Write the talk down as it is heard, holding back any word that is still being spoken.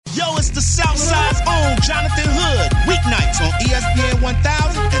Yo, it's the Southside's own Jonathan Hood. Weeknights on ESPN 1000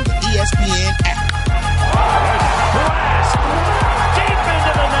 and the ESPN app. Blast deep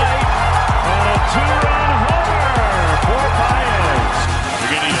into the night. And a two-run homer for Baez.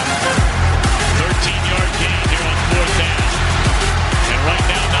 We're getting a 13-yard gain here on fourth down. And right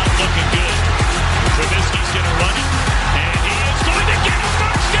now, not looking good. Trubisky's going to run it. And he is going to get a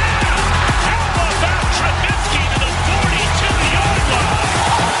first down. How about Trubisky to the 42-yard line?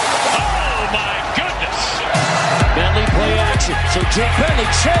 Oh, my goodness. Bentley play action. So Jake Bentley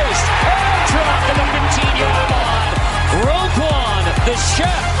chased and dropped to the 15-yard line. Roquan, the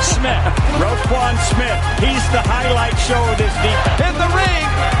chef, Smith. Roquan Smith, he's the highlight show of this defense. In the ring,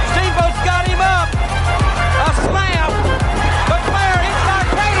 Steve-O's got him up. A slam. But Blair inside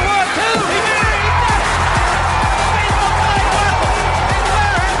play to 1-2. He did it. He did it. Steve-O played well. And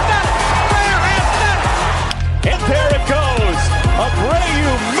Blair has done it. Blair has done it. And there it goes.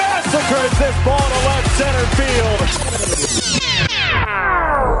 Abreu massacres this ball to left center field.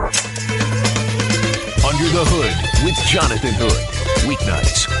 Under the Hood with Jonathan Hood.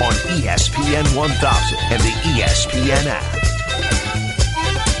 Weeknights on ESPN 1000 and the ESPN app.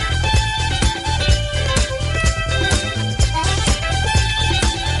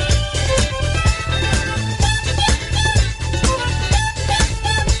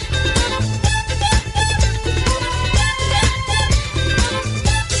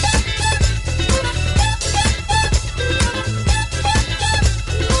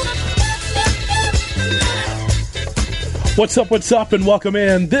 What's up, and welcome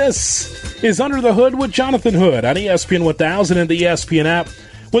in. This is Under the Hood with Jonathan Hood on ESPN 1000 and the ESPN app,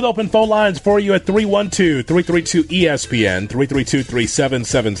 with open phone lines for you at 312-332-ESPN.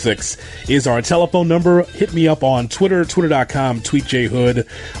 332-3776 is our telephone number. Hit me up on Twitter, twitter.com, tweetjhood.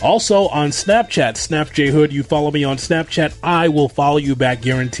 Also on Snapchat, snapjhood. You follow me on Snapchat, I will follow you back,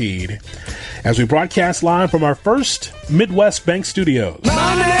 guaranteed. As we broadcast live from our first Midwest Bank Studios.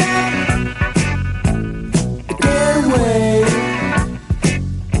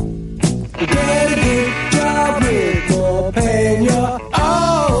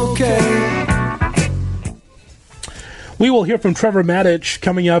 We will hear from Trevor Matich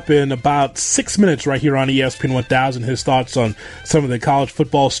coming up in about 6 minutes right here on ESPN 1000. His thoughts on some of the college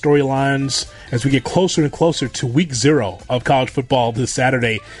football storylines as we get closer and closer to week 0 of college football this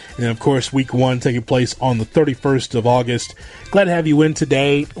Saturday. And, of course, week 1 taking place on the 31st of August. Glad to have you in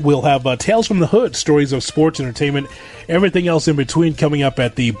today. We'll have Tales from the Hood, stories of sports, entertainment, everything else in between coming up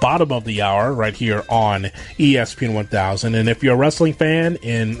at the bottom of the hour right here on ESPN 1000. And if you're a wrestling fan,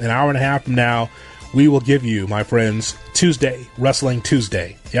 in an hour and a half from now, we will give you, my friends, Tuesday, Wrestling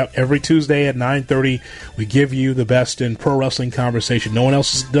Tuesday. Yep, every Tuesday at 9:30, we give you the best in pro wrestling conversation. No one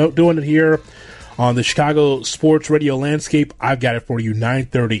else is doing it here on the Chicago sports radio landscape. I've got it for you,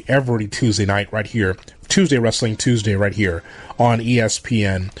 9:30 every Tuesday night right here. Tuesday, Wrestling Tuesday right here on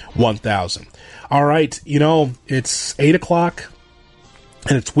ESPN 1000. All right, it's 8 o'clock,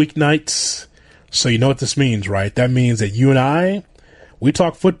 and it's weeknights, so you know what this means, right? That means that you and I, we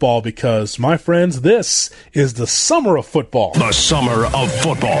talk football because, my friends, this is the summer of football. The summer of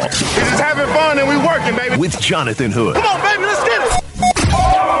football. We're just having fun and we working, baby. With Jonathan Hood. Come on, baby, let's get it.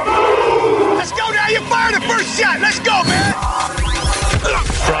 Let's go now. You fired the first shot. Let's go, man.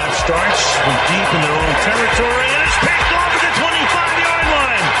 Drive starts from deep in their own territory, and it's picked off at the 25-yard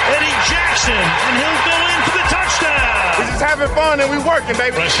line. Eddie Jackson, and he'll go in for the touchdown. We're just having fun and we working,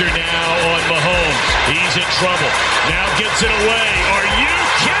 baby. Pressure now on Mahomes. He's in trouble. Now gets it away. Are you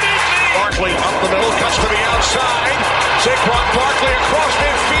kidding me? Barkley up the middle, cuts to the outside. Saquon Barkley across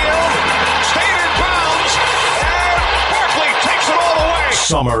midfield. Stayed in bounds. And Barkley takes it all the way.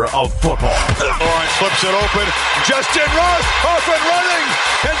 Summer of football. Lawrence flips it open. Justin Ross off and running.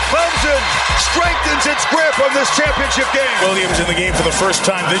 And Clemson strengthens its grip on this championship game. Williams in the game for the first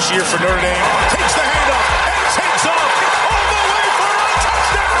time this year for Notre Dame. Takes the handoff and takes off all the way for a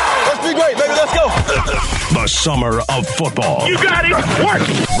touchdown. Let's be great, baby. Let's go. The summer of football. You got it. Work.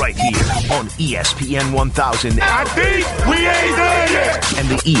 Right here on ESPN 1000. I think we ain't done yet. And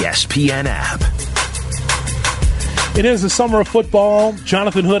the ESPN app. It is the summer of football.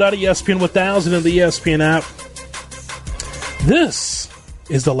 Jonathan Hood out of ESPN 1000 and the ESPN app. This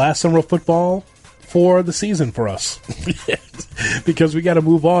is the last summer of football for the season for us. because we got to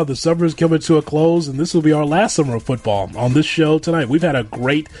move on. The summer is coming to a close, and this will be our last summer of football on this show tonight. We've had a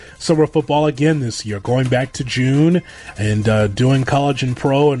great summer of football again this year, going back to June and doing college and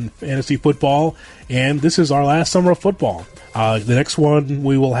pro and fantasy football, and this is our last summer of football. The next one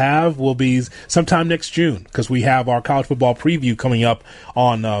we will have will be sometime next June because we have our college football preview coming up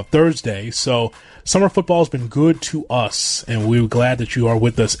on Thursday. So summer football has been good to us, and we're glad that you are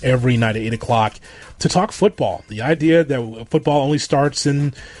with us every night at 8 o'clock to talk football. The idea that football only starts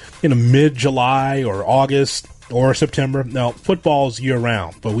in mid-July or August or September. Now, football is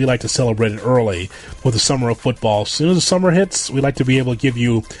year-round, but we like to celebrate it early with the summer of football. As soon as the summer hits, we like to be able to give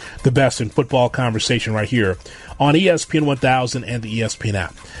you the best in football conversation right here on ESPN 1000 and the ESPN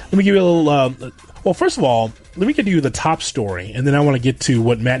app. Let me give you a little... well, first of all, let me get you the top story, and then I want to get to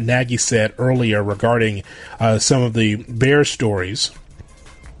what Matt Nagy said earlier regarding some of the Bears stories.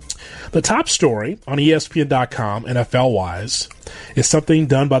 The top story on ESPN.com, NFL-wise, is something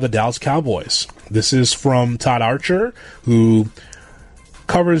done by the Dallas Cowboys. This is from Todd Archer, who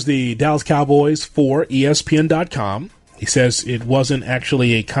covers the Dallas Cowboys for ESPN.com. He says it wasn't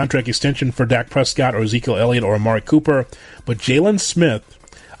actually a contract extension for Dak Prescott or Ezekiel Elliott or Amari Cooper, but Jalen Smith,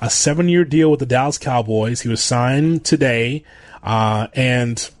 a 7-year deal with the Dallas Cowboys. He was signed today,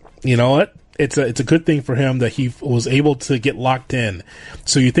 and you know what? It's a good thing for him that he was able to get locked in.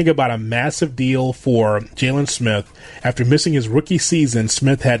 So you think about a massive deal for Jalen Smith. After missing his rookie season,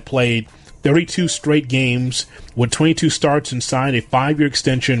 Smith had played 32 straight games with 22 starts and signed a 5-year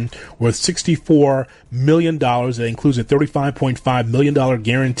extension worth $64 million. That includes a $35.5 million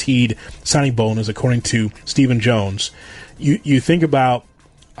guaranteed signing bonus, according to Stephen Jones. You think about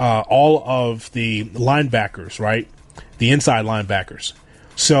all of the linebackers, right? The inside linebackers.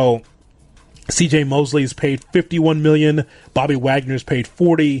 So C.J. Mosley is paid $51 million. Bobby Wagner is paid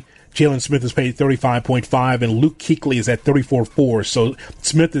 $40. Jalen Smith is paid $35.5, and Luke Kuechly is at $34.4. So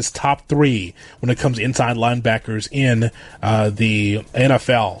Smith is top 3 when it comes to inside linebackers in the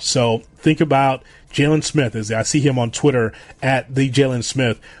NFL. So think about Jalen Smith, as I see him on Twitter at the Jalen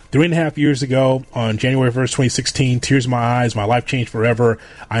Smith. 3.5 years ago, on January 1st, 2016, tears in my eyes, my life changed forever.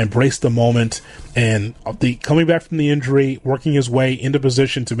 I embraced the moment, and coming back from the injury, working his way into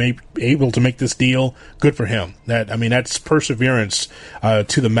position to be able to make this deal, good for him. That's perseverance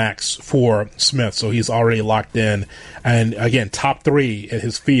to the max for Smith. So he's already locked in, and again, top 3 at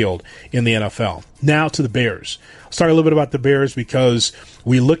his field in the NFL. Now to the Bears. I'll start a little bit about the Bears because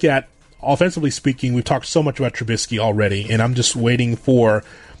we look at, offensively speaking, we've talked so much about Trubisky already, and I'm just waiting for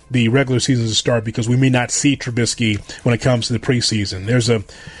the regular season to start because we may not see Trubisky when it comes to the preseason.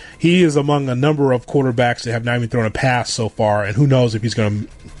 He is among a number of quarterbacks that have not even thrown a pass so far, and who knows if he's going to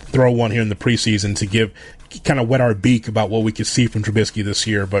throw one here in the preseason to kind of wet our beak about what we could see from Trubisky this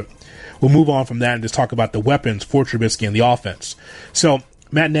year. But we'll move on from that and just talk about the weapons for Trubisky and the offense. So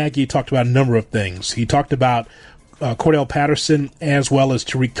Matt Nagy talked about a number of things. He talked about Cordell Patterson as well as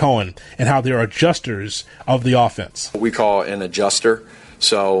Tariq Cohen and how they're adjusters of the offense. We call an adjuster.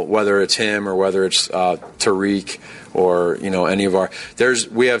 So whether it's him or whether it's Tariq or any of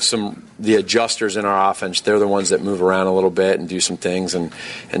we have the adjusters in our offense. They're the ones that move around a little bit and do some things, and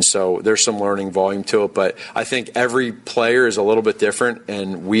so there's some learning volume to it. But I think every player is a little bit different,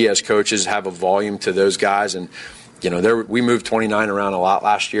 and we as coaches have a volume to those guys. And we moved 29 around a lot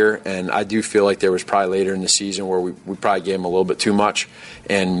last year, and I do feel like there was probably later in the season where we probably gave them a little bit too much,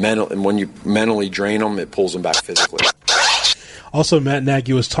 and when you mentally drain them, it pulls them back physically. Also, Matt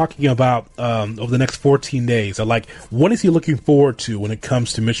Nagy was talking about over the next 14 days. What is he looking forward to when it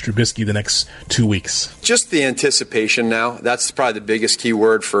comes to Mitch Trubisky the next 2 weeks? Just the anticipation now. That's probably the biggest key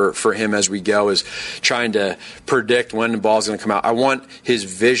word for him as we go, is trying to predict when the ball's going to come out. I want his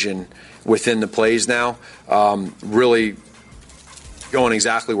vision within the plays now, really going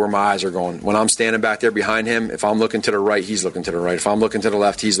exactly where my eyes are going. When I'm standing back there behind him, if I'm looking to the right, he's looking to the right. If I'm looking to the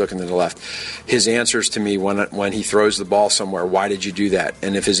left, he's looking to the left. His answers to me when he throws the ball somewhere, why did you do that?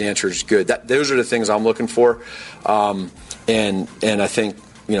 And if his answer is good, those are the things I'm looking for. And I think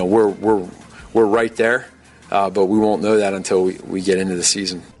we're right there, but we won't know that until we get into the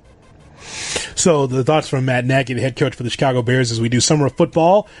season. So the thoughts from Matt Nagy, the head coach for the Chicago Bears, as we do summer of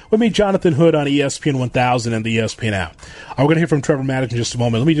football. With me, Jonathan Hood on ESPN 1000 and the ESPN app. We're going to hear from Trevor Matich in just a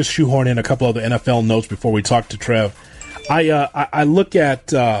moment. Let me just shoehorn in a couple of the NFL notes before we talk to Trev. I look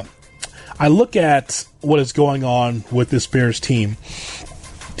at what is going on with this Bears team,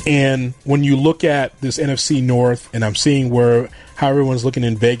 and when you look at this NFC North, and I'm seeing how everyone's looking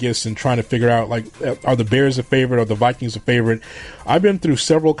in Vegas and trying to figure out, are the Bears a favorite or the Vikings a favorite? I've been through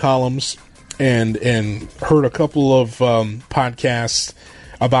several columns and heard a couple of podcasts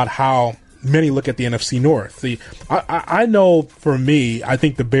about how many look at the NFC North. I know for me, I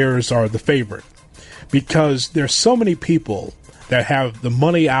think the Bears are the favorite because there's so many people that have the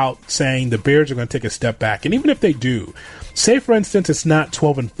money out saying the Bears are going to take a step back. And even if they do, say for instance it's not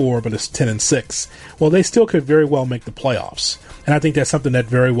 12-4, but it's 10-6, well, they still could very well make the playoffs. And I think that's something that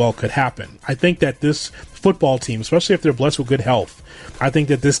very well could happen. I think that this football team, especially if they're blessed with good health, I think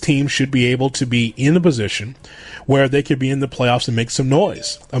that this team should be able to be in a position where they could be in the playoffs and make some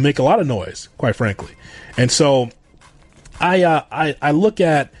noise, or make a lot of noise, quite frankly. And so I look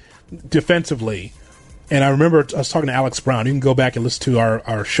at defensively, and I remember I was talking to Alex Brown. You can go back and listen to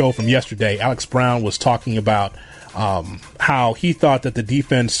our show from yesterday. Alex Brown was talking about how he thought that the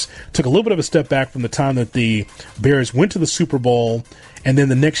defense took a little bit of a step back from the time that the Bears went to the Super Bowl, and then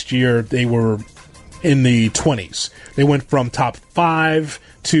the next year they were in the 20s. They went from top 5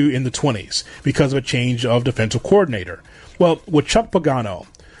 to in the 20s because of a change of defensive coordinator. Well, with Chuck Pagano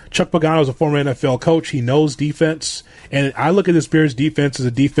is a former NFL coach. He knows defense. And I look at this Bears defense as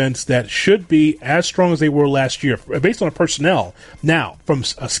a defense that should be as strong as they were last year, based on the personnel. Now, from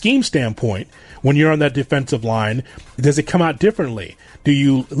a scheme standpoint, when you're on that defensive line, does it come out differently? Do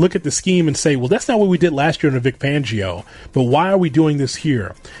you look at the scheme and say, well, that's not what we did last year under Vic Fangio, but why are we doing this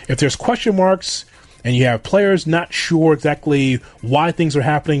here? If there's question marks and you have players not sure exactly why things are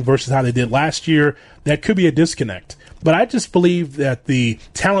happening versus how they did last year, that could be a disconnect. But I just believe that the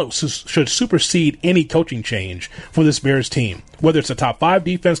talent should supersede any coaching change for this Bears team. Whether it's a top 5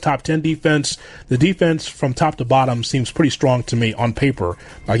 defense, top 10 defense, the defense from top to bottom seems pretty strong to me on paper.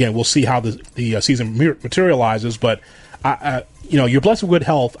 Again, we'll see how the season materializes, but you're blessed with good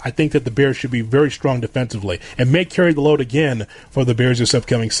health. I think that the Bears should be very strong defensively and may carry the load again for the Bears this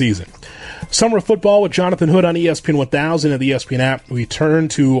upcoming season. Summer of Football with Jonathan Hood on ESPN 1000 and the ESPN app. We turn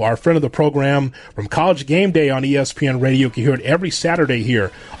to our friend of the program from College Game Day on ESPN Radio. You can hear it every Saturday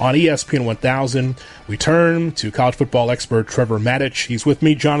here on ESPN 1000. We turn to college football expert Trevor Matich. He's with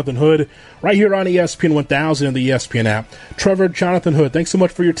me, Jonathan Hood, right here on ESPN 1000 and the ESPN app. Trevor, Jonathan Hood, thanks so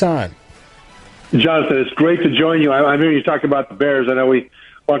much for your time. Jonathan, it's great to join you. I'm hearing you talk about the Bears. I know we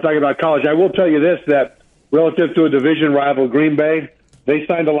want to talk about college. I will tell you this, that relative to a division rival, Green Bay, they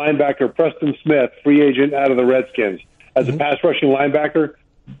signed a linebacker, Preston Smith, free agent out of the Redskins, as a pass-rushing linebacker.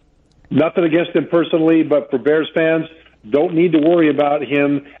 Nothing against him personally, but for Bears fans, don't need to worry about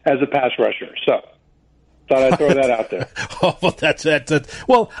him as a pass rusher. So, thought I'd throw that out there. Well, that's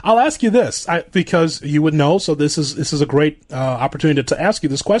well, I'll ask you this because you would know. So this is a great opportunity to ask you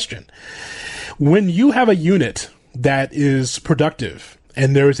this question. When you have a unit that is productive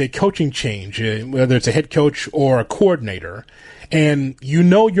and there is a coaching change, whether it's a head coach or a coordinator, and you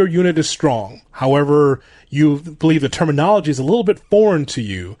know your unit is strong, however, you believe the terminology is a little bit foreign to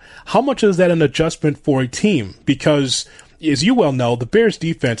you, how much is that an adjustment for a team? Because as you well know, the Bears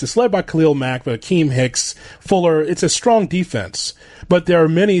defense is led by Khalil Mack, Akeem Hicks, Fuller. It's a strong defense. But there are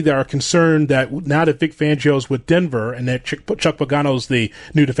many that are concerned that now that Vic Fangio's with Denver and that Chuck Pagano's the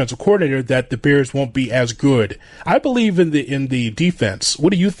new defensive coordinator, that the Bears won't be as good. I believe in the defense.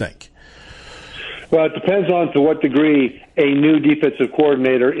 What do you think? Well, it depends on to what degree a new defensive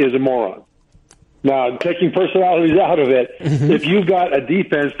coordinator is a moron. Now, taking personalities out of it, if you've got a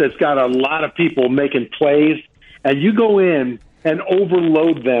defense that's got a lot of people making plays, and you go in and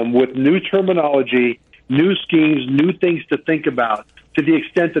overload them with new terminology, new schemes, new things to think about, to the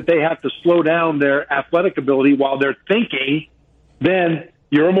extent that they have to slow down their athletic ability while they're thinking, then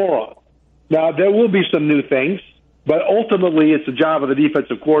you're a moron. Now, there will be some new things, but ultimately it's the job of the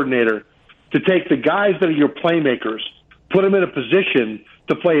defensive coordinator to take the guys that are your playmakers, put them in a position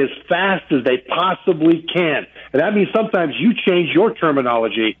to play as fast as they possibly can. And that means sometimes you change your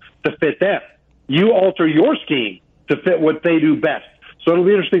terminology to fit them. You alter your scheme to fit what they do best. So it'll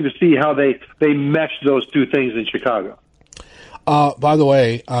be interesting to see how they mesh those two things in Chicago. By the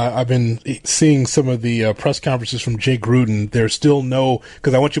way, I've been seeing some of the press conferences from Jay Gruden. There's still no,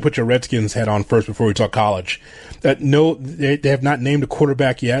 because I want you to put your Redskins hat on first before we talk college. They have not named a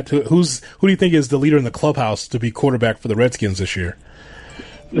quarterback yet. Who do you think is the leader in the clubhouse to be quarterback for the Redskins this year?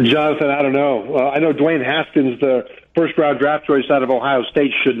 Jonathan, I don't know. I know Dwayne Haskins, the first-round draft choice out of Ohio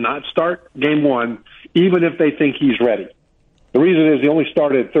State, should not start game one, even if they think he's ready. The reason is he only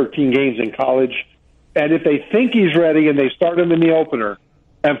started 13 games in college. And if they think he's ready and they start him in the opener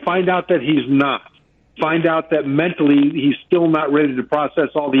and find out that he's not, find out that mentally he's still not ready to process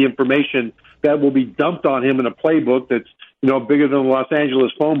all the information that will be dumped on him in a playbook that's, bigger than the Los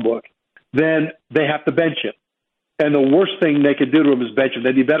Angeles phone book, then they have to bench him. And the worst thing they could do to him is bench him.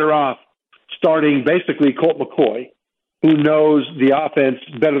 They'd be better off starting basically Colt McCoy, who knows the offense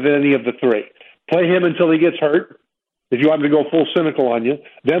better than any of the three. Play him until he gets hurt, if you want me to go full cynical on you,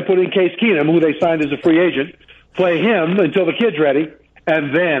 then put in Case Keenum, who they signed as a free agent, play him until the kid's ready,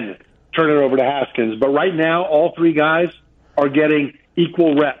 and then turn it over to Haskins. But right now, all three guys are getting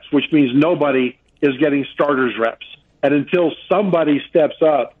equal reps, which means nobody is getting starters reps. And until somebody steps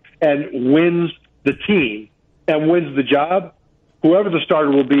up and wins the team and wins the job, whoever the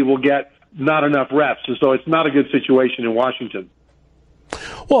starter will be will get not enough reps. And so it's not a good situation in Washington.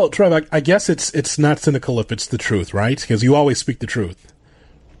 Well, Trev, I guess it's not cynical if it's the truth, right? Because you always speak the truth.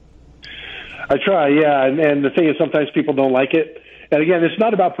 I try, yeah. And the thing is, sometimes people don't like it. And again, it's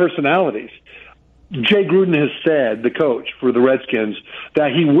not about personalities. Jay Gruden has said, the coach for the Redskins,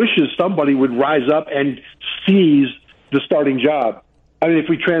 that he wishes somebody would rise up and seize the starting job. I mean, if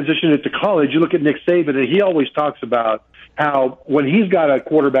we transition it to college, you look at Nick Saban, and he always talks about how when he's got a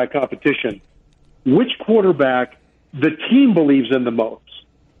quarterback competition, which quarterback the team believes in the most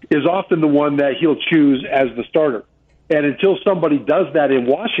is often the one that he'll choose as the starter. And until somebody does that in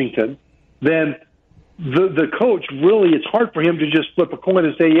Washington, then the coach really, it's hard for him to just flip a coin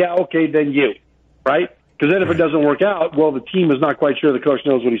and say, yeah, okay, then you, right? Because then if it doesn't work out, well, the team is not quite sure the coach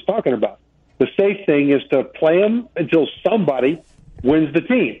knows what he's talking about. The safe thing is to play him until somebody wins the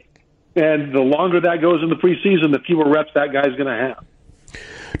team. And the longer that goes in the preseason, the fewer reps that guy's going to have.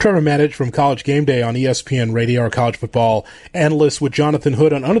 Trevor Matich from College Game Day on ESPN Radio, our college football analyst with Jonathan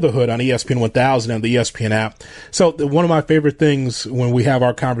Hood on Under the Hood on ESPN 1000 and the ESPN app. So one of my favorite things when we have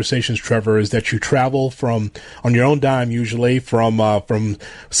our conversations, Trevor, is that you travel on your own dime, usually from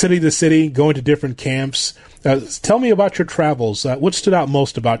city to city, going to different camps. Tell me about your travels. What stood out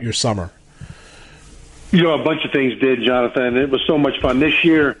most about your summer? You know, a bunch of things did, Jonathan. It was so much fun. This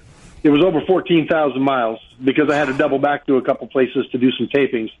year, it was over 14,000 miles because I had to double back to a couple places to do some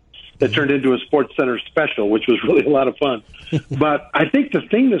tapings that turned into a Sports Center special, which was really a lot of fun. But I think the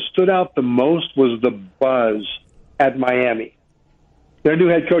thing that stood out the most was the buzz at Miami. Their new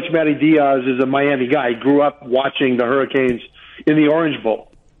head coach, Matty Diaz, is a Miami guy. He grew up watching the Hurricanes in the Orange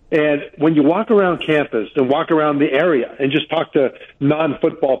Bowl. And when you walk around campus and walk around the area and just talk to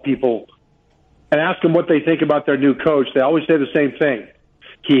non-football people and ask them what they think about their new coach, they always say the same thing.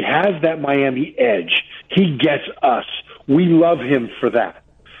 He has that Miami edge. He gets us. We love him for that.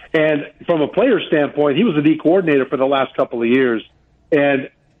 And from a player standpoint, he was the D coordinator for the last couple of years.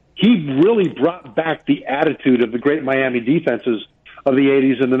 And he really brought back the attitude of the great Miami defenses of the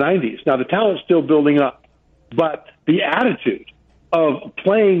 80s and the 90s. Now, the talent's still building up, but the attitude of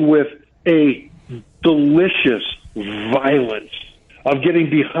playing with a delicious violence, of getting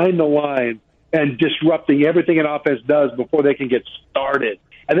behind the line and disrupting everything an offense does before they can get started.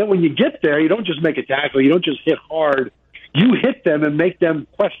 And then when you get there, you don't just make a tackle. You don't just hit hard. You hit them and make them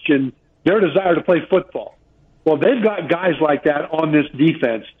question their desire to play football. Well, they've got guys like that on this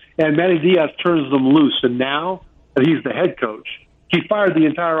defense, and Matty Diaz turns them loose. And now that he's the head coach, he fired the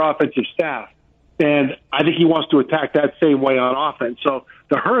entire offensive staff. And I think he wants to attack that same way on offense. So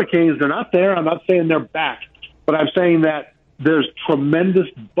the Hurricanes, they're not there. I'm not saying they're back, but I'm saying that there's tremendous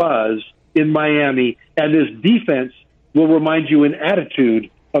buzz in Miami, and this defense will remind you in attitude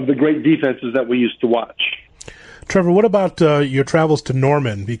of the great defenses that we used to watch. Trevor, what about your travels to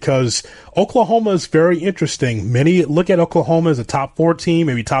Norman? Because Oklahoma is very interesting. Many look at Oklahoma as a top 4 team,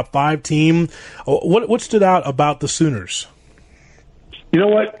 maybe top 5 team. What stood out about the Sooners? You know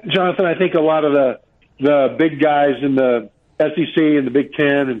what, Jonathan? I think a lot of the big guys in the SEC and the Big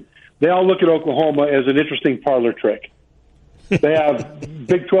Ten, and they all look at Oklahoma as an interesting parlor trick. They have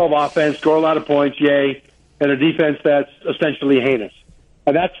Big 12 offense, score a lot of points, yay, and a defense that's essentially heinous.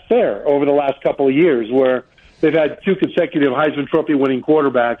 And that's fair over the last couple of years where they've had 2 consecutive Heisman Trophy winning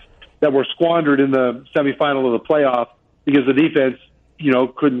quarterbacks that were squandered in the semifinal of the playoff because the defense,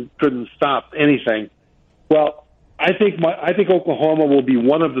 couldn't stop anything. Well, I think Oklahoma will be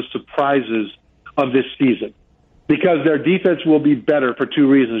one of the surprises of this season because their defense will be better for 2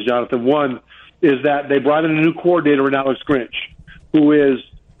 reasons, Jonathan. One is that they brought in a new coordinator in Alex Grinch, who is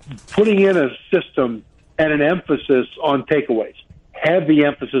putting in a system and an emphasis on takeaways, heavy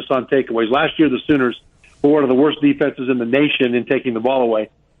emphasis on takeaways. Last year, the Sooners were one of the worst defenses in the nation in taking the ball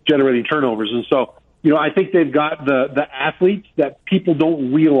away, generating turnovers. And so, I think they've got the athletes that people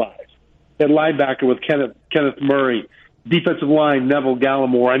don't realize. At linebacker with Kenneth Murray, defensive line, Neville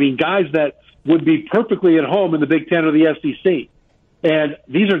Gallimore. I mean, guys that would be perfectly at home in the Big Ten or the SEC. And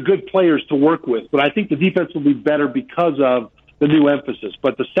these are good players to work with. But I think the defense will be better because of the new emphasis.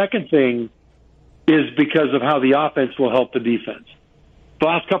 But the second thing is because of how the offense will help the defense. The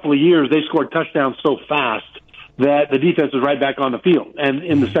last couple of years, they scored touchdowns so fast that the defense is right back on the field. And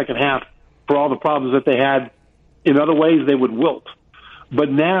in the second half, for all the problems that they had, in other ways, they would wilt. But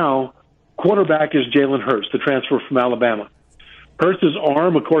now, quarterback is Jalen Hurts, the transfer from Alabama. Hurts'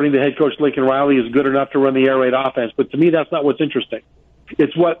 arm, according to head coach Lincoln Riley, is good enough to run the air raid offense. But to me, that's not what's interesting.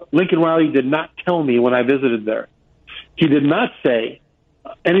 It's what Lincoln Riley did not tell me when I visited there. He did not say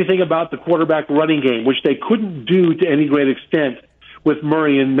anything about the quarterback running game, which they couldn't do to any great extent with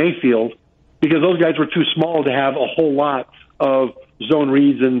Murray and Mayfield because those guys were too small to have a whole lot of zone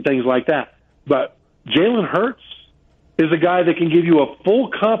reads and things like that. But Jalen Hurts is a guy that can give you a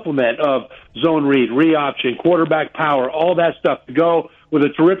full complement of zone read, reoption, quarterback power, all that stuff to go with a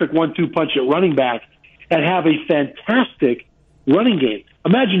terrific 1-2 punch at running back and have a fantastic running game.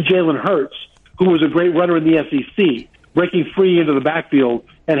 Imagine Jalen Hurts, who was a great runner in the SEC, breaking free into the backfield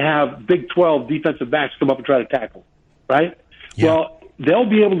and have Big 12 defensive backs come up and try to tackle, right? Yeah. Well, they'll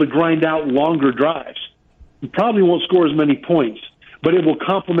be able to grind out longer drives. You probably won't score as many points, but it will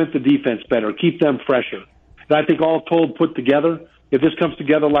complement the defense better, keep them fresher. And I think all told, put together, if this comes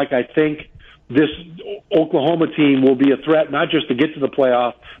together like I think, this Oklahoma team will be a threat not just to get to the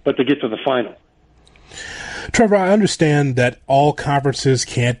playoff, but to get to the final. Trevor, I understand that all conferences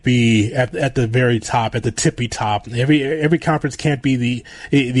can't be at the very top, at the tippy top. Every conference can't be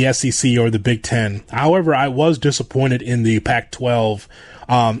the SEC or the Big Ten. However, I was disappointed in the Pac-12.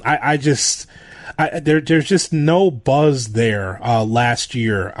 There's just no buzz there last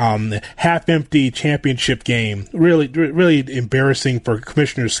year. Half-empty championship game, really embarrassing for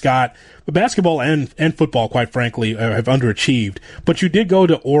Commissioner Scott. But basketball and football, quite frankly, have underachieved. But you did go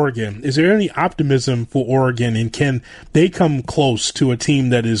to Oregon. Is there any optimism for Oregon, and can they come close to a team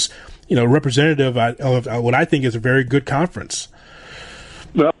that is, representative of what I think is a very good conference?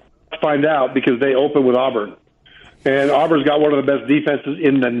 Well, let's find out because they open with Auburn, and Auburn's got one of the best defenses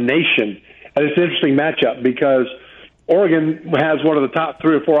in the nation. And it's an interesting matchup because Oregon has one of the top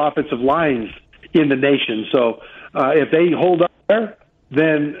 3 or 4 offensive lines in the nation. So if they hold up there,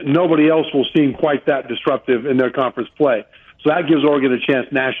 then nobody else will seem quite that disruptive in their conference play. So that gives Oregon a chance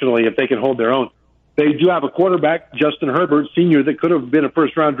nationally if they can hold their own. They do have a quarterback, Justin Herbert, senior, that could have been a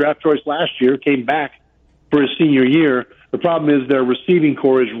first-round draft choice last year, came back for his senior year. The problem is their receiving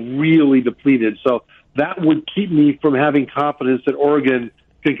core is really depleted. So that would keep me from having confidence that Oregon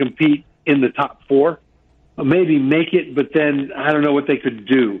can compete in the top 4, maybe make it, but then I don't know what they could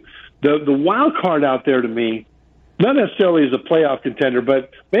do. The wild card out there to me, not necessarily as a playoff contender,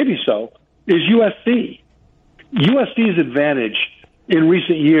 but maybe so, is USC. USC's advantage in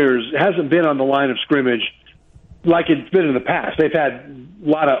recent years hasn't been on the line of scrimmage like it's been in the past. They've had a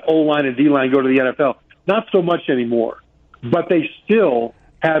lot of O-line and D-line go to the NFL. Not so much anymore, but they still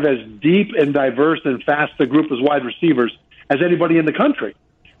have as deep and diverse and fast a group as wide receivers as anybody in the country.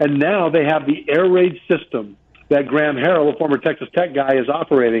 And now they have the air raid system that Graham Harrell, a former Texas Tech guy, is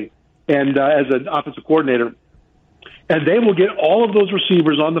operating and as an offensive coordinator. And they will get all of those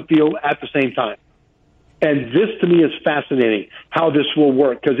receivers on the field at the same time. And this, to me, is fascinating, how this will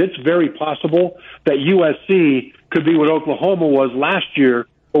work, because it's very possible that USC could be what Oklahoma was last year,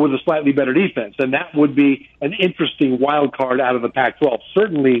 but with a slightly better defense. And that would be an interesting wild card out of the Pac-12.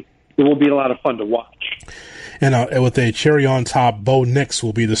 Certainly, it will be a lot of fun to watch. And with a cherry on top, Bo Nix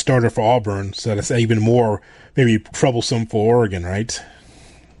will be the starter for Auburn, so that's even more maybe troublesome for Oregon, right?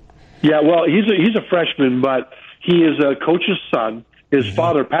 Yeah, well, he's a freshman, but he is a coach's son. His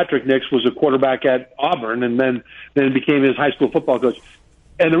father, Patrick Nix, was a quarterback at Auburn and then became his high school football coach.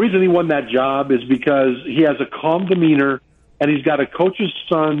 And the reason he won that job is because he has a calm demeanor and he's got a coach's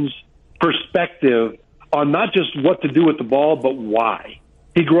son's perspective on not just what to do with the ball, but why.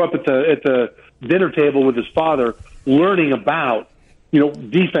 He grew up at the dinner table with his father learning about,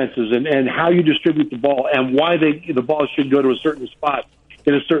 defenses and how you distribute the ball and why the ball should go to a certain spot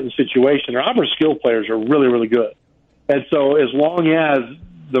in a certain situation. And Auburn's skill players are really, really good. And so as long as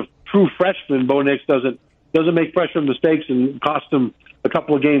the true freshman, Bo Nix, doesn't make pressure mistakes and cost them a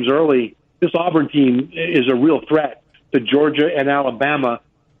couple of games early, this Auburn team is a real threat to Georgia and Alabama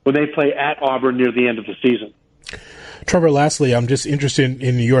when they play at Auburn near the end of the season. Trevor, lastly, I'm just interested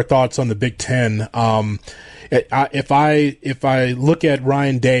in your thoughts on the Big Ten. If I look at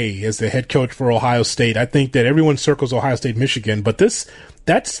Ryan Day as the head coach for Ohio State, I think that everyone circles Ohio State, Michigan, but this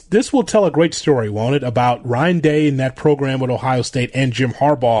will tell a great story, won't it, about Ryan Day and that program with Ohio State and Jim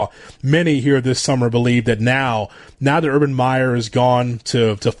Harbaugh. Many here this summer believe that now that Urban Meyer is gone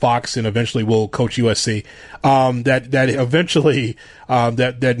to Fox and eventually will coach USC, that eventually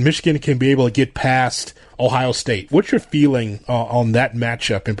that Michigan can be able to get past Ohio State. What's your feeling on that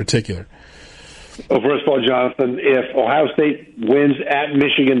matchup in particular? Well, first of all, Jonathan, if Ohio State wins at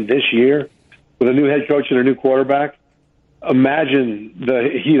Michigan this year with a new head coach and a new quarterback, imagine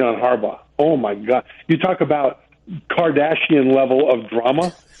the heat on Harbaugh. Oh, my God. You talk about Kardashian level of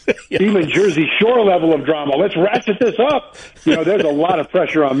drama. even Jersey Shore level of drama. Let's ratchet this up. There's a lot of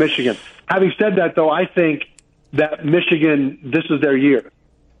pressure on Michigan. Having said that, though, I think that Michigan, this is their year.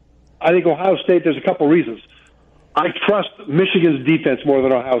 I think Ohio State, there's a couple reasons. I trust Michigan's defense more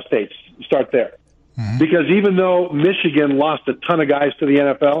than Ohio State's. Start there. Mm-hmm. Because even though Michigan lost a ton of guys to the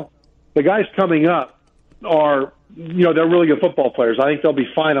NFL, the guys coming up are, they're really good football players. I think they'll be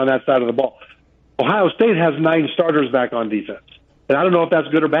fine on that side of the ball. Ohio State has 9 starters back on defense. And I don't know if that's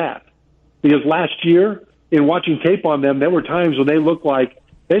good or bad. Because last year, in watching tape on them, there were times when they looked like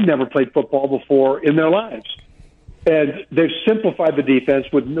they'd never played football before in their lives. And they've simplified the defense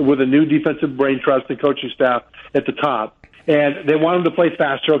with a new defensive brain trust and coaching staff at the top. And they want them to play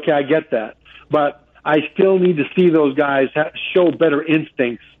faster. Okay, I get that. But I still need to see those guys show better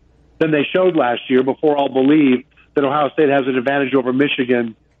instincts than they showed last year before I'll believe that Ohio State has an advantage over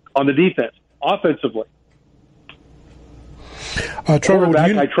Michigan on the defense, offensively. Trevor,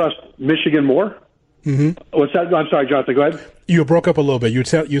 I trust Michigan more. Mm-hmm. What's that? I'm sorry, Jonathan. Go ahead. You broke up a little bit. You're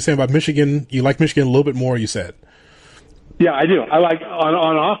saying about Michigan. You like Michigan a little bit more. You said. Yeah, I do. I like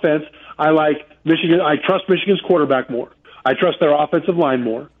on offense. I like Michigan. I trust Michigan's quarterback more. I trust their offensive line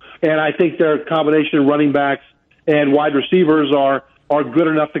more, and I think their combination of running backs and wide receivers are good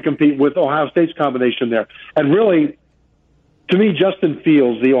enough to compete with Ohio State's combination there. And really, to me, Justin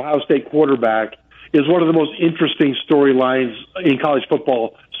Fields, the Ohio State quarterback, is one of the most interesting storylines in college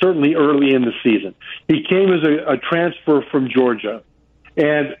football, certainly early in the season. He came as a transfer from Georgia.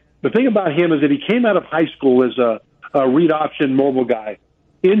 And the thing about him is that he came out of high school as a read option mobile guy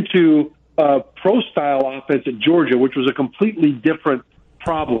into a pro-style offense at Georgia, which was a completely different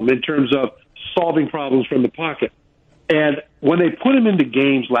problem in terms of solving problems from the pocket. And when they put him into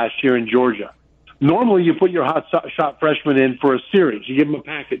games last year in Georgia, normally you put your hot shot freshman in for a series. You give him a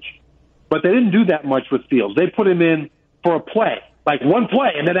package. But they didn't do that much with Fields. They put him in for a play, like one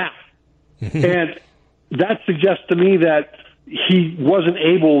play and then out. And that suggests to me that he wasn't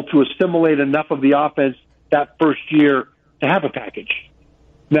able to assimilate enough of the offense that first year to have a package.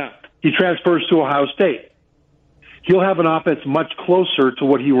 Now, he transfers to Ohio State. He'll have an offense much closer to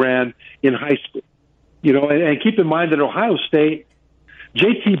what he ran in high school. And keep in mind that Ohio State,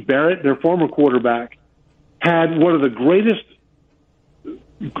 J.T. Barrett, their former quarterback, had one of the greatest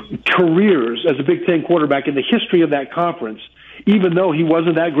careers as a Big Ten quarterback in the history of that conference, even though he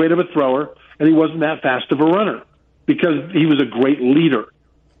wasn't that great of a thrower and he wasn't that fast of a runner, because he was a great leader.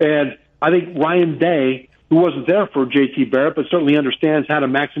 And I think Ryan Day, who wasn't there for J.T. Barrett, but certainly understands how to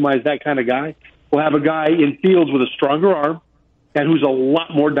maximize that kind of guy, will have a guy in Fields with a stronger arm and who's a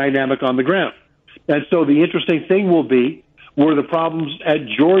lot more dynamic on the ground. And so the interesting thing will be, were the problems at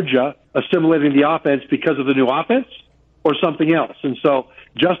Georgia assimilating the offense because of the new offense or something else? And so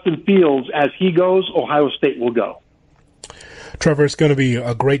Justin Fields, as he goes, Ohio State will go. Trevor, it's going to be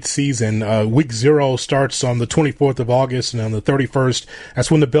a great season. Week 0 starts on the 24th of August, and on the 31st,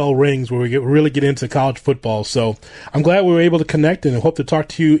 that's when the bell rings, where we really get into college football. So I'm glad we were able to connect, and I hope to talk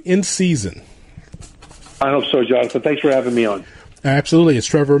to you in season. I hope so, Jonathan. Thanks for having me on. Absolutely. It's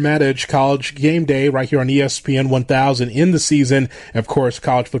Trevor Matich, College Game Day, right here on ESPN 1000 in the season. And of course,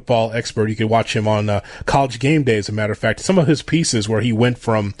 college football expert. You can watch him on College Game Day, as a matter of fact. Some of his pieces where he went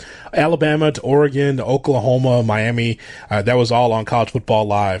from Alabama to Oregon to Oklahoma, Miami, that was all on College Football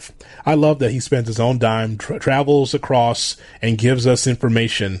Live. I love that he spends his own dime, travels across, and gives us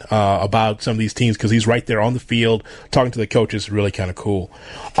information about some of these teams, because he's right there on the field talking to the coaches. Really kind of cool.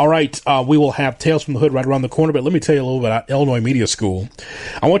 All right, we will have Tales from the Hood right around the corner, but let me tell you a little bit about Illinois Media School.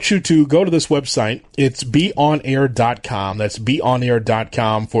 I want you to go to this website. It's beonair.com. That's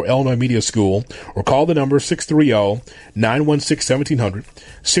beonair.com for Illinois Media School, or call the number 630-916-1700,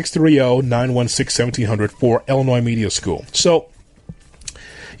 630-916-1700 for Illinois Media School. So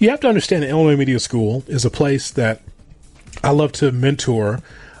you have to understand that Illinois Media School is a place that I love to mentor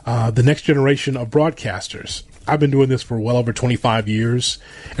the next generation of broadcasters. I've been doing this for well over 25 years,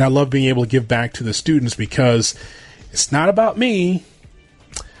 and I love being able to give back to the students, because it's not about me.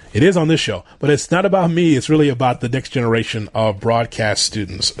 It is on this show, but it's not about me. It's really about the next generation of broadcast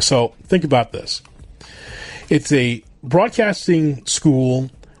students. So think about this. It's a broadcasting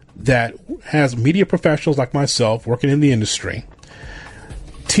school that has media professionals like myself working in the industry,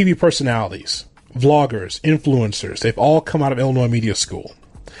 TV personalities, vloggers, influencers. They've all come out of Illinois Media School.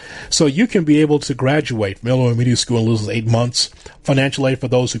 So you can be able to graduate from Illinois Media School in less than 8 months. Financial aid for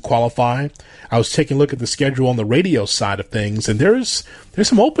those who qualify. I was taking a look at the schedule on the radio side of things, and there's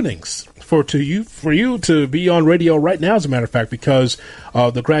some openings for you to be on radio right now, as a matter of fact, because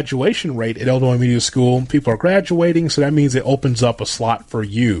of the graduation rate at Illinois Media School. People are graduating, so that means it opens up a slot for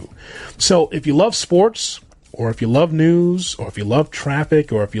you. So if you love sports, or if you love news, or if you love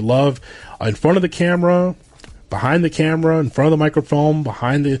traffic, or if you love in front of the camera, behind the camera, in front of the microphone,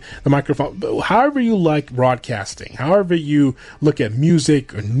 behind the microphone, however you like broadcasting, however you look at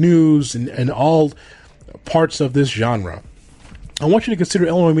music or news and all parts of this genre, I want you to consider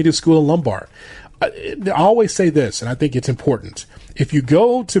Illinois Media School in Lombard. I always say this, and I think it's important. If you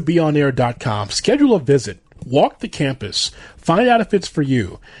go to beonair.com, schedule a visit, walk the campus, find out if it's for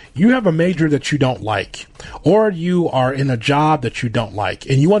you. You have a major that you don't like, or you are in a job that you don't like,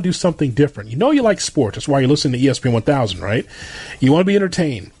 and you want to do something different. You know you like sports. That's why you're listening to ESPN 1000, right? You want to be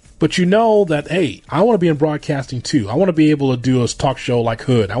entertained, but you know that, hey, I want to be in broadcasting too. I want to be able to do a talk show like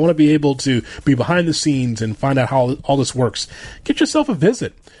Hood. I want to be able to be behind the scenes and find out how all this works. Get yourself a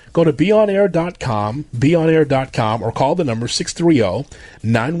visit. Go to beonair.com, or call the number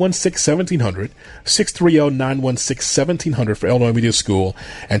 630-916-1700, 630-916-1700 for Illinois Media School,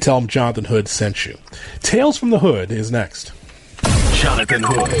 and tell them Jonathan Hood sent you. Tales from the Hood is next. Jonathan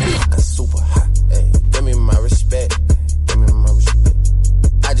Hood. Super hot, hey, give me my respect,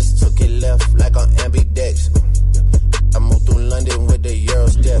 I just took it left like on ambidex. I moved through London with the Euro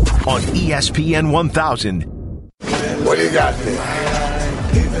step. On ESPN 1000. What do you got there?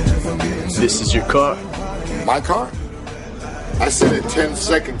 This is your car? My car? I said a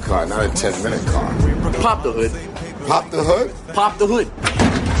 10-second car, not a 10-minute car. Pop the hood. Pop the hood? Pop the hood.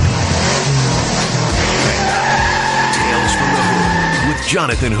 Tales from the Hood with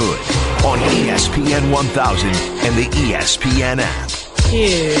Jonathan Hood on ESPN 1000 and the ESPN app.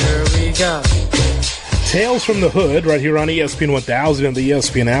 Here we go. Tales from the Hood right here on ESPN 1000 and the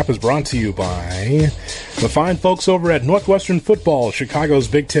ESPN app is brought to you by the fine folks over at Northwestern Football, Chicago's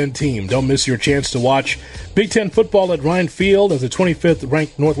Big Ten team. Don't miss your chance to watch Big Ten football at Ryan Field as the 25th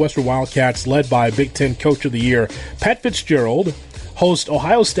ranked Northwestern Wildcats, led by Big Ten Coach of the Year Pat Fitzgerald, host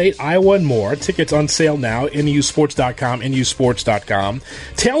Ohio State, Iowa, and more. Tickets on sale now, nusports.com, nusports.com.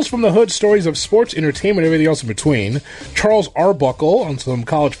 Tales from the Hood, stories of sports, entertainment, everything else in between. Charles Arbuckle on some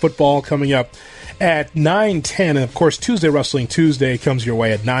college football coming up at 9:10, and of course Tuesday Wrestling Tuesday comes your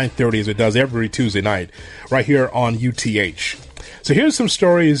way at 9:30, as it does every Tuesday night right here on UTH. So here's some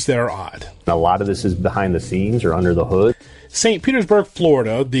stories that are odd. A lot of this is behind the scenes or under the hood. St. Petersburg,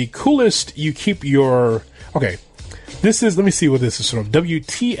 Florida, the coolest you keep your... Okay, this is... Let me see what this is from.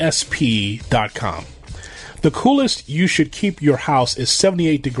 WTSP.com. The coolest you should keep your house is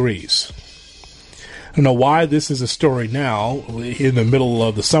 78 degrees. I don't know why this is a story now in the middle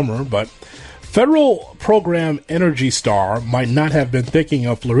of the summer, but... Federal program Energy Star might not have been thinking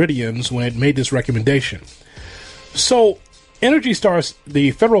of Floridians when it made this recommendation. So, Energy Star,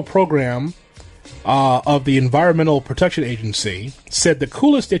 the federal program of the Environmental Protection Agency, said the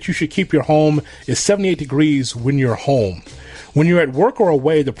coolest that you should keep your home is 78 degrees when you're home. When you're at work or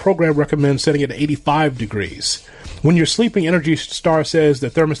away, the program recommends setting it at 85 degrees. When you're sleeping, Energy Star says the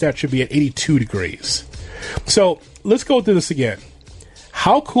thermostat should be at 82 degrees. So, let's go through this again.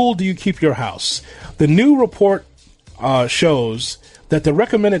 How cool do you keep your house? The new report shows that the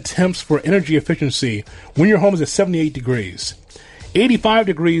recommended temps for energy efficiency when your home is at 78 degrees, 85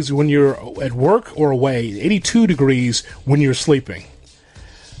 degrees when you're at work or away, 82 degrees when you're sleeping.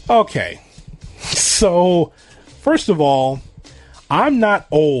 Okay, so first of all, I'm not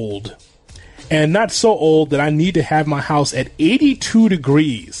old, and not so old that I need to have my house at 82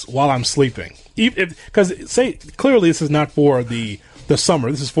 degrees while I'm sleeping. Because clearly this is not for the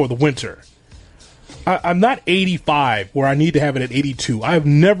summer. This is for the winter. I'm not 85 where I need to have it at 82. I've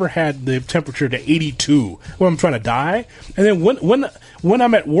never had the temperature to 82 where I'm trying to die. And then when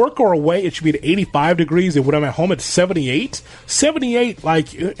I'm at work or away, it should be at 85 degrees. And when I'm at home, it's 78. 78,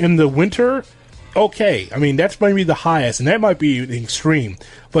 like in the winter, okay. I mean, that's maybe the highest, and that might be the extreme.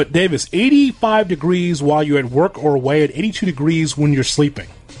 But Davis, 85 degrees while you're at work or away, at 82 degrees when you're sleeping.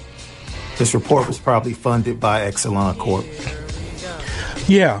 This report was probably funded by Exelon Corp.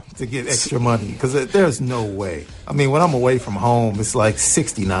 Yeah. To get extra money, because there's no way. I mean, when I'm away from home, it's like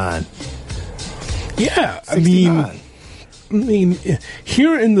 69. Yeah, 69. I mean,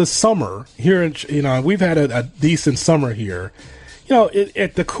 here in the summer, we've had a decent summer here.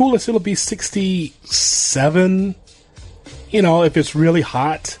 At the coolest, it'll be 67, if it's really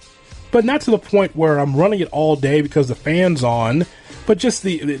hot. But not to the point where I'm running it all day because the fan's on. But just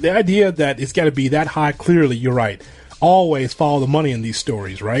the idea that it's got to be that high, clearly, you're right. Always follow the money in these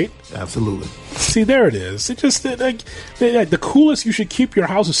stories, right? Absolutely. See, there it is. It just the coolest you should keep your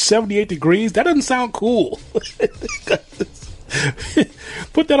house is 78 degrees. That doesn't sound cool.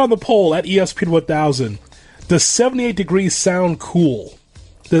 Put that on the poll at ESPN 1000. Does 78 degrees sound cool?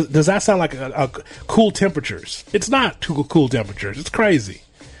 Does that sound like a cool temperatures? It's not too cool temperatures. It's crazy.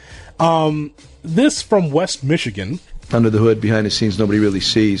 This from West Michigan. Under the hood, behind the scenes, nobody really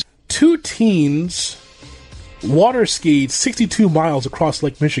sees. 2 teens water skied 62 miles across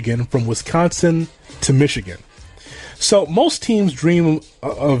Lake Michigan from Wisconsin to Michigan. So most teams dream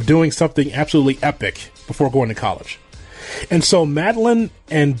of doing something absolutely epic before going to college. And so Madeline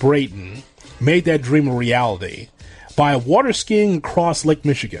and Brayton made that dream a reality by water skiing across Lake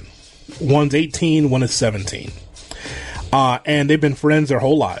Michigan. One's 18, one is 17. And they've been friends their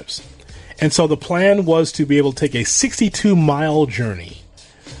whole lives. And so the plan was to be able to take a 62-mile journey.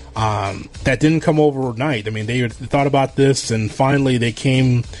 That didn't come overnight. I mean, they thought about this, and finally they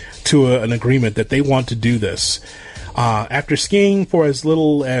came to an agreement that they want to do this. After skiing for as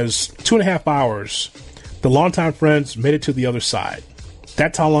little as 2.5 hours, the longtime friends made it to the other side.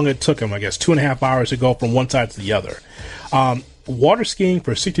 That's how long it took them, I guess, 2.5 hours to go from one side to the other. Water skiing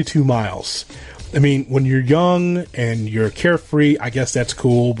for 62 miles. I mean, when you're young and you're carefree, I guess that's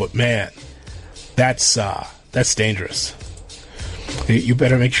cool, but man, that's dangerous. You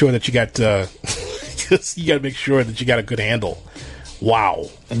better make sure that you got you got to make sure that you got a good handle. Wow.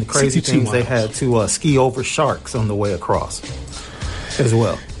 And the crazy things miles. They had to ski over sharks on the way across as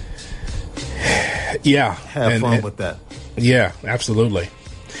well. Yeah. Have fun with that. Yeah, absolutely.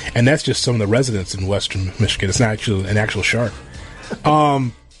 And that's just some of the residents in Western Michigan. It's not actually an actual shark.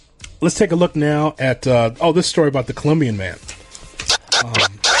 Let's take a look now at this story about the Colombian man.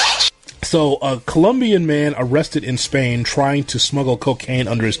 So a Colombian man arrested in Spain trying to smuggle cocaine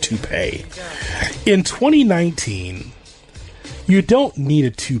under his toupee. In 2019, you don't need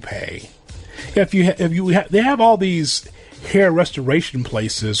a toupee. They have all these hair restoration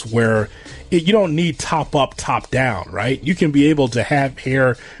places where you don't need top up, top down, right? You can be able to have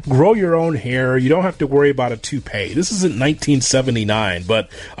hair, grow your own hair. You don't have to worry about a toupee. This isn't 1979, but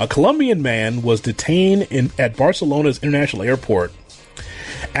a Colombian man was detained at Barcelona's International Airport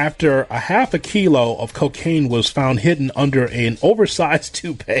after a half a kilo of cocaine was found hidden under an oversized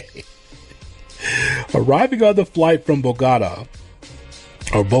toupee. Arriving on the flight from Bogota,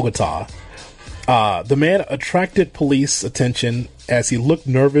 the man attracted police attention as he looked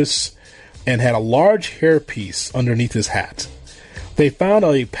nervous and had a large hairpiece underneath his hat. They found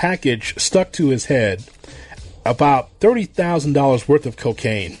a package stuck to his head, about $30,000 worth of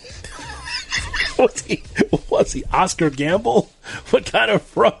cocaine. Was he Oscar Gamble? What kind of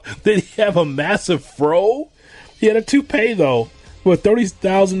fro? Did he have a massive fro? He had a toupee, though, with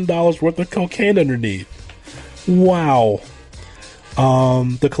 $30,000 worth of cocaine underneath. Wow.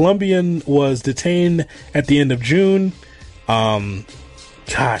 The Colombian was detained at the end of June.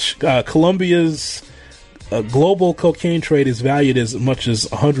 Colombia's global cocaine trade is valued as much as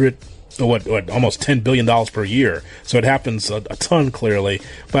almost $10 billion per year. So it happens a ton, clearly.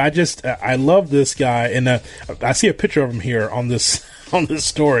 But I love this guy, and I see a picture of him here on this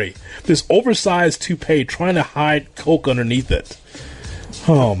story. This oversized toupee trying to hide coke underneath it.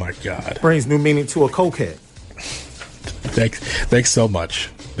 Oh my God! Brings new meaning to a cokehead. Thanks so much.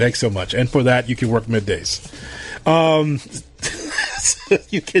 Thanks so much. And for that, you can work middays.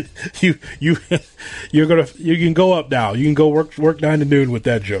 You can go up now. You can go work 9 to noon with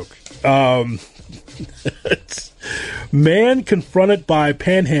that joke. Man confronted by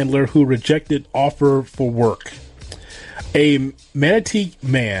panhandler who rejected offer for work. A Manatee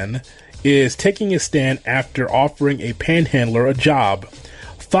man is taking a stand after offering a panhandler a job.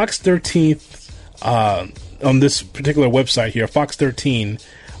 Fox 13 on this particular website here, Fox 13,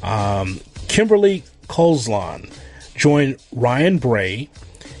 Kimberly Colslan joined Ryan Bray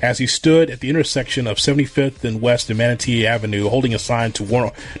as he stood at the intersection of 75th and West and Manatee Avenue holding a sign to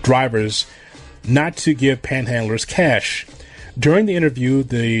warn drivers not to give panhandlers cash. During the interview,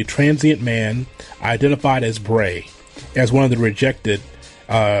 the transient man identified as Bray as one of the rejected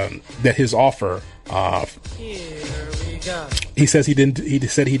that his offer. He says he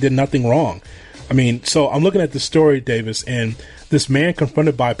said he did nothing wrong. I mean, so I'm looking at the story, Davis, and this man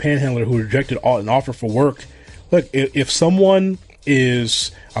confronted by a panhandler who rejected an offer for work. Look, if someone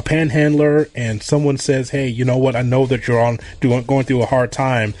is a panhandler and someone says, "Hey, you know what? I know that you're going through a hard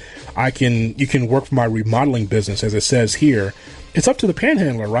time. You can work for my remodeling business," as it says here. It's up to the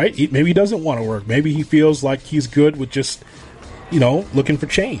panhandler, right? Maybe he doesn't want to work. Maybe he feels like he's good with just, looking for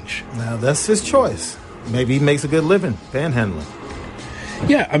change. Now that's his choice. Maybe he makes a good living panhandling.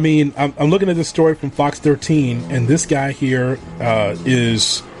 Yeah, I mean, I'm looking at this story from Fox 13, and this guy here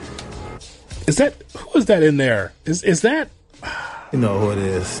is that, who is that in there? Is that? You know who it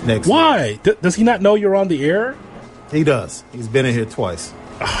is. Next. Why? Does he not know you're on the air? He does. He's been in here twice.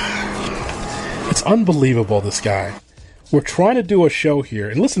 It's unbelievable, this guy. We're trying to do a show here,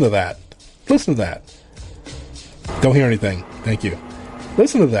 and listen to that. Listen to that. Don't hear anything. Thank you.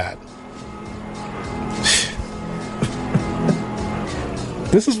 Listen to that.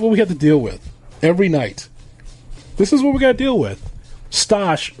 This is what we have to deal with every night. This is what we got to deal with.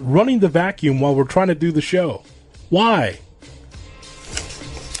 Stosh running the vacuum while we're trying to do the show. Why?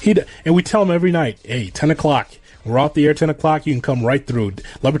 And we tell him every night, hey, 10 o'clock. We're off the air 10 o'clock. You can come right through.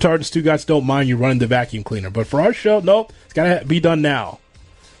 Lebertard and Stu Guys don't mind you running the vacuum cleaner. But for our show, nope. It's got to be done now.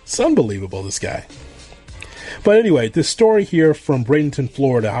 It's unbelievable, this guy. But anyway, this story here from Bradenton,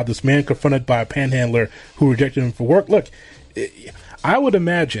 Florida, how this man confronted by a panhandler who rejected him for work. Look, I would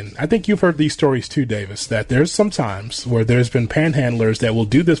imagine, I think you've heard these stories too, Davis, that there's some times where there's been panhandlers that will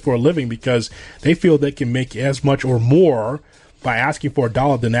do this for a living because they feel they can make as much or more by asking for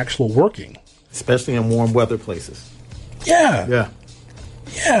 $1 than actual working. Especially in warm weather places. Yeah.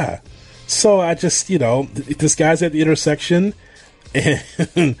 So I just, this guy's at the intersection and,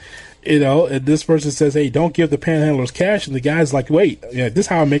 and this person says, hey, don't give the panhandlers cash. And the guy's like, wait, this is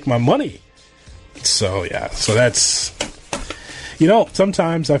how I make my money. So that's,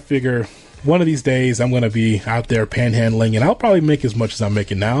 sometimes I figure one of these days I'm going to be out there panhandling and I'll probably make as much as I'm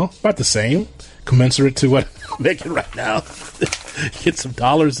making now. About the same, commensurate to what I'm making right now. Get some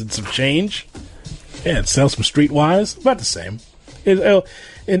dollars and some change. And sell some streetwise. About the same.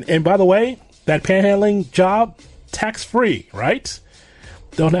 And by the way, that panhandling job, tax-free, right?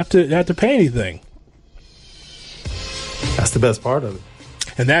 Don't have to pay anything. That's the best part of it.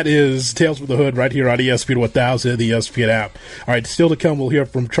 And that is Tales from the Hood right here on ESPN 1000, the ESPN app. All right, still to come, we'll hear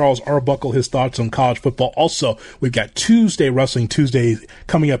from Charles Arbuckle, his thoughts on college football. Also, we've got Wrestling Tuesday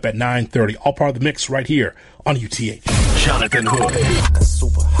coming up at 9:30. All part of the mix right here on UTH. Jonathan Hood.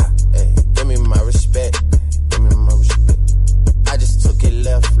 Super hot, hey, give me my respect. I just took it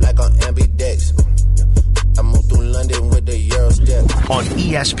left like on ambidex. I moved through London with the Eurostep. On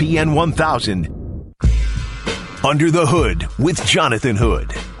ESPN 1000. Under the Hood with Jonathan Hood.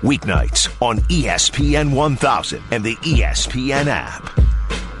 Weeknights on ESPN 1000 and the ESPN app.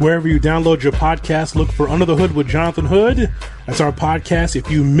 Wherever you download your podcast, look for Under the Hood with Jonathan Hood. That's our podcast. If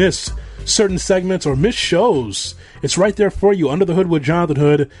you miss certain segments or miss shows, it's right there for you. Under the Hood with Jonathan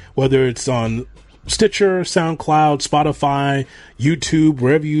Hood, whether it's on Stitcher, SoundCloud, Spotify, YouTube,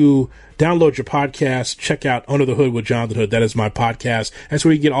 wherever you download your podcast, check out Under the Hood with Jonathan Hood. That is my podcast. That's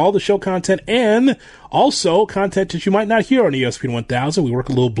where you get all the show content and also content that you might not hear on ESPN 1000. We work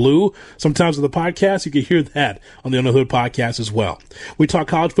a little blue. Sometimes with the podcast, you can hear that on the Under the Hood podcast as well. We talk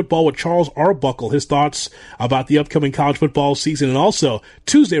college football with Charles Arbuckle, his thoughts about the upcoming college football season, and also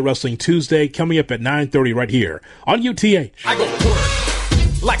Wrestling Tuesday coming up at 9:30 right here on UTH. I go to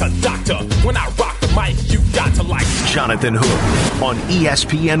work like a doctor. When I rock the mic, you got to like Jonathan Hood on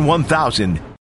ESPN 1000